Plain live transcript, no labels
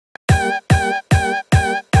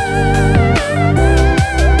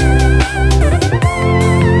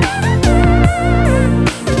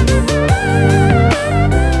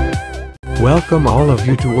welcome all of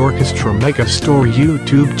you to Orchestra Megastore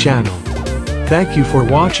YouTube channel. Thank you for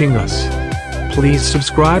watching us. Please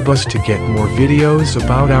subscribe us to get more videos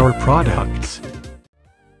about our products.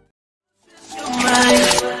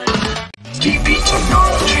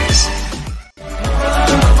 dBTechnologies.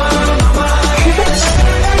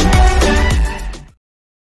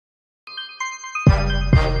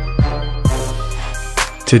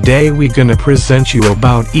 Today we're gonna present you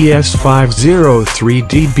about ES503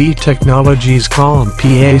 dBTechnologies Column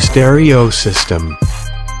PA stereo system.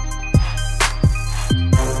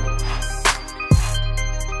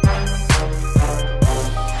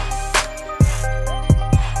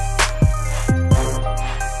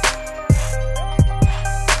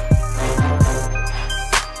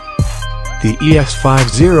 The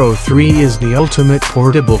ES503 is the ultimate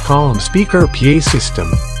portable column speaker PA system.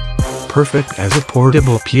 Perfect as a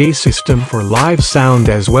portable PA system for live sound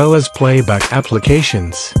as well as playback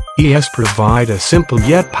applications. ES provide a simple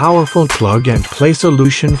yet powerful plug-and-play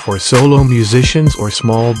solution for solo musicians or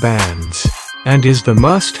small bands, and is the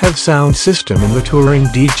must-have sound system in the touring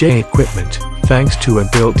DJ equipment, thanks to a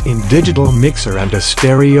built-in digital mixer and a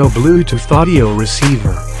stereo Bluetooth audio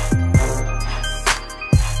receiver.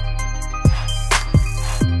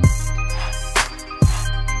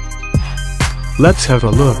 Let's have a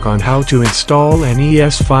look on how to install an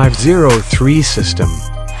ES503 system.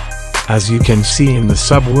 As you can see in the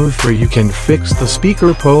subwoofer, you can fix the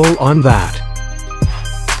speaker pole on that.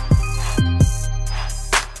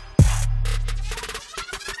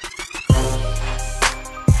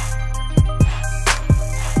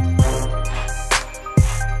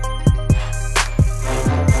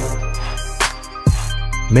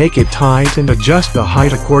 Make it tight and adjust the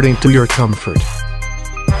height according to your comfort.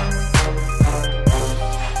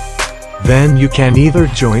 Then you can either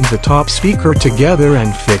join the top speaker together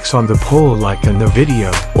and fix on the pole like in the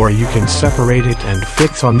video, or you can separate it and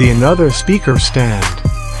fix on the another speaker stand.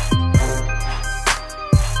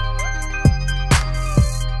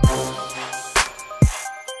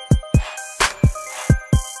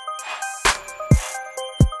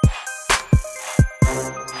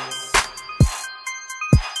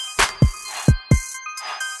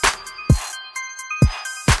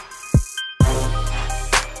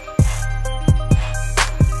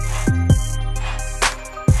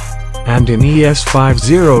 And in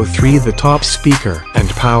ES503 the top speaker and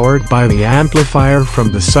powered by the amplifier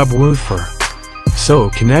from the subwoofer. So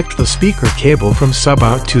connect the speaker cable from sub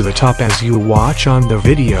out to the top as you watch on the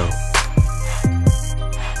video.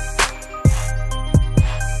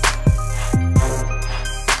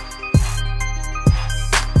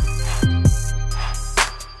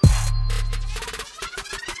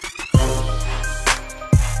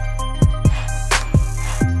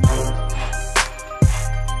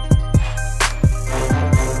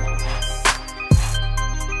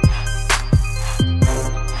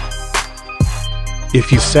 If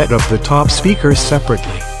you set up the top speakers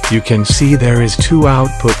separately, you can see there is two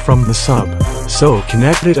output from the sub, so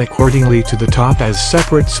connect it accordingly to the top as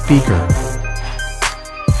separate speaker.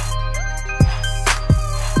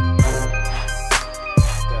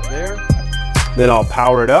 Then I'll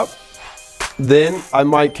power it up. Then I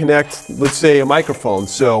might connect, let's say, a microphone.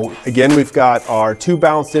 So again, we've got our two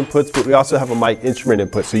balanced inputs, but we also have a mic instrument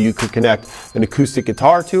input. So you could connect an acoustic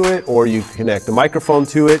guitar to it, or you could connect a microphone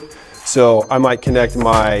to it. So I might connect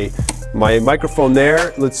my microphone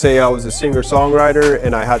there. Let's say I was a singer-songwriter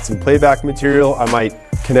and I had some playback material. I might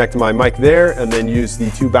connect my mic there and then use the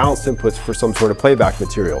two balanced inputs for some sort of playback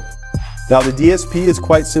material. Now the DSP is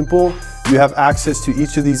quite simple. You have access to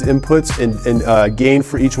each of these inputs and gain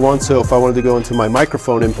for each one. So if I wanted to go into my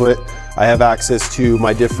microphone input, I have access to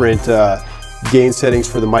my different gain settings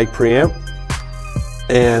for the mic preamp.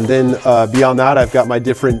 And then beyond that, I've got my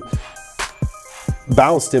different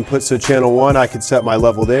balanced input. So channel 1, I could set my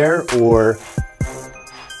level there, or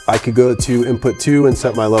I could go to input 2 and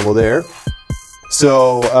set my level there.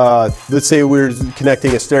 So let's say we're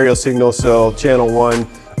connecting a stereo signal, so channel 1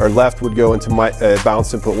 or left would go into my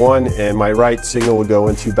balanced input 1, and my right signal would go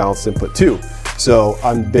into balanced input 2. So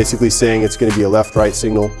I'm basically saying it's going to be a left-right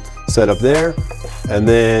signal set up there, and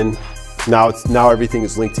then now everything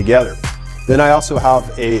is linked together. Then I also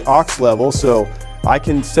have a aux level, so I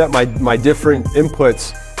can set my different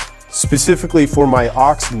inputs specifically for my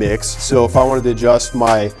aux mix. So if I wanted to adjust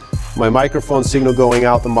my microphone signal going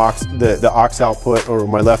out the aux output, or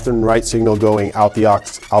my left and right signal going out the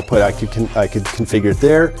aux output, I could configure it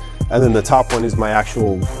there. And then the top one is my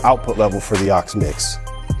actual output level for the aux mix.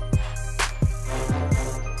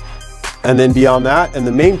 And then beyond that, in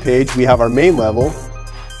the main page, we have our main level.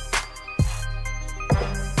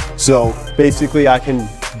 So basically I can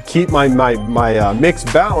keep my mix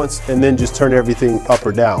balanced, and then just turn everything up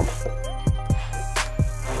or down.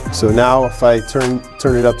 So now if I turn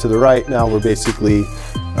it up to the right, now we're basically,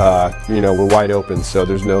 we're wide open, so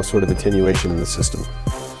there's no sort of attenuation in the system.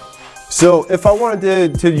 So if I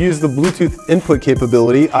wanted to use the Bluetooth input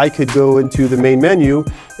capability, I could go into the main menu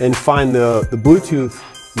and find the Bluetooth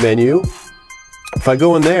menu. If I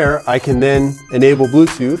go in there, I can then enable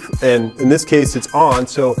Bluetooth, and in this case it's on,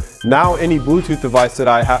 so now any Bluetooth device that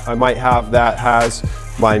I might have that has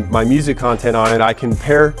my music content on it, I can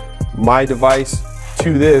pair my device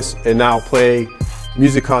to this and now play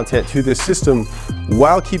music content to this system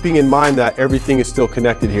while keeping in mind that everything is still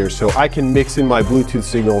connected here. So I can mix in my Bluetooth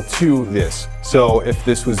signal to this. So if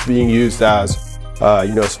this was being used as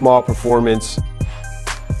a small performance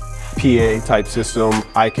PA type system,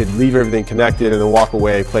 I could leave everything connected and then walk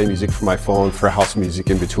away, play music from my phone for house music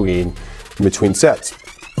in between sets.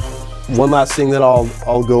 One last thing that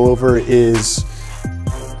I'll go over is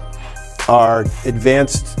our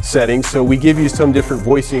advanced settings. So we give you some different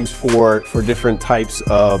voicings for different types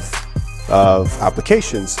of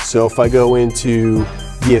applications. So if I go into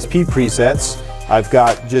DSP presets, I've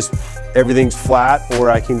got just everything's flat, or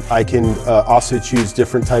I can also choose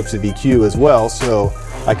different types of EQ as well. So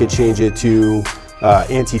I could change it to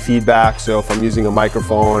anti-feedback. So if I'm using a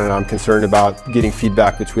microphone and I'm concerned about getting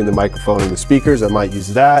feedback between the microphone and the speakers, I might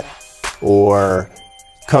use that. Or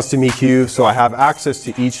custom EQ, so I have access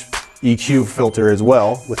to each EQ filter as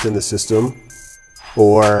well within the system.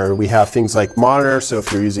 Or we have things like monitor, so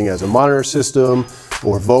if you're using it as a monitor system,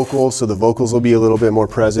 or vocals, so the vocals will be a little bit more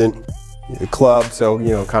present. Club, so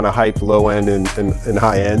kind of hype, low end and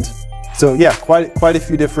high end. So yeah, quite a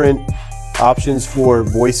few different options for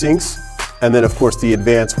voicings, and then of course the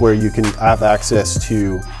advanced, where you can have access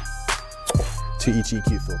to each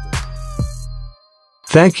EQ filter.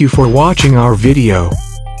 Thank you for watching our video.